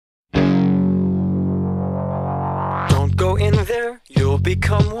Hang there, you'll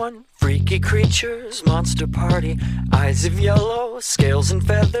become one. Freaky creatures, monster party. Eyes of yellow, scales and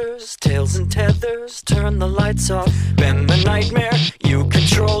feathers, tails and tethers. Turn the lights off, bend the nightmare, you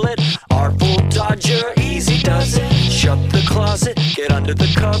control it. Artful dodger, easy does it. Shut the closet, get under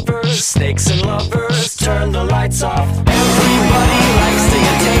the covers. Snakes and lovers, turn the lights off. Everybody likes to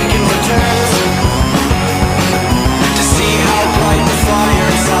get taken for turns, to see how bright the fire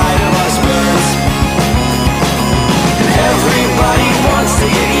inside of us burns. And everybody wants to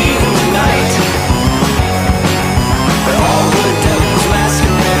get evil tonight, but all good devils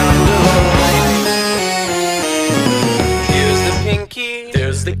masquerade under the light. Here's the pinky,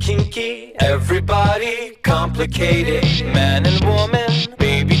 there's the kinky. Everybody complicated, man and woman,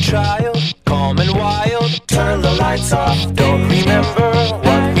 baby child, calm and wild. Turn the lights off, don't remember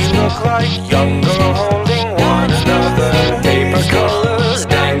what we look like. Young girl holding one another, paper colors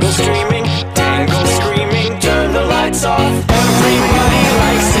dangle streaming, tangle screaming. Turn the lights off. Everybody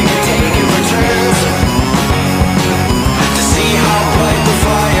likes to get taken for turns, to see how bright the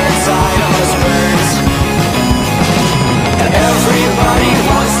fire inside of us burns. And everybody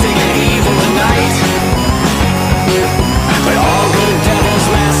wants to get evil tonight, but all good devils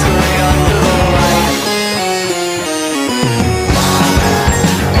masquerade under the light.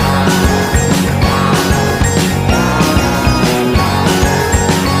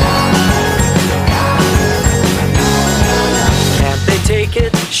 Can't they take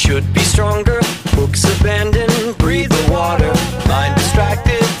it? Should be stronger. Books abandoned, breathe the water. Mind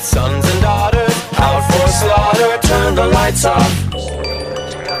distracted, sons and daughters out for slaughter. Turn the lights off.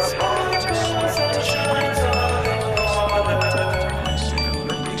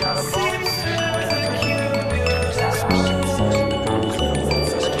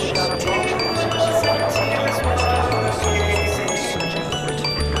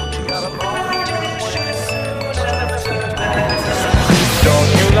 Don't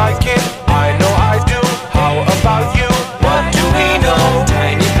you like it? I know I do. How about you? What do we know?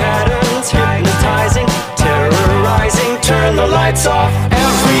 Tiny patterns, hypnotizing, terrorizing. Turn the lights off.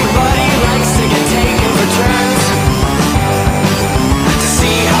 Everybody likes to get taken for turns, to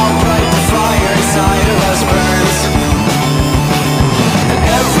see how bright the fire inside of us burns. And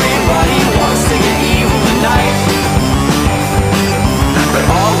everybody wants to get evil tonight, but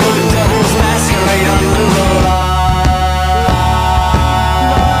all good devils masquerade under the light.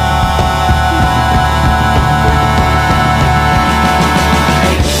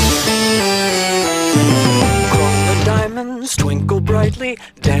 Twinkle brightly,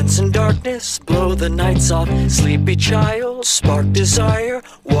 dance in darkness, blow the nights off. Sleepy child, spark desire,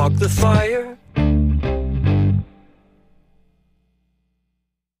 walk the fire.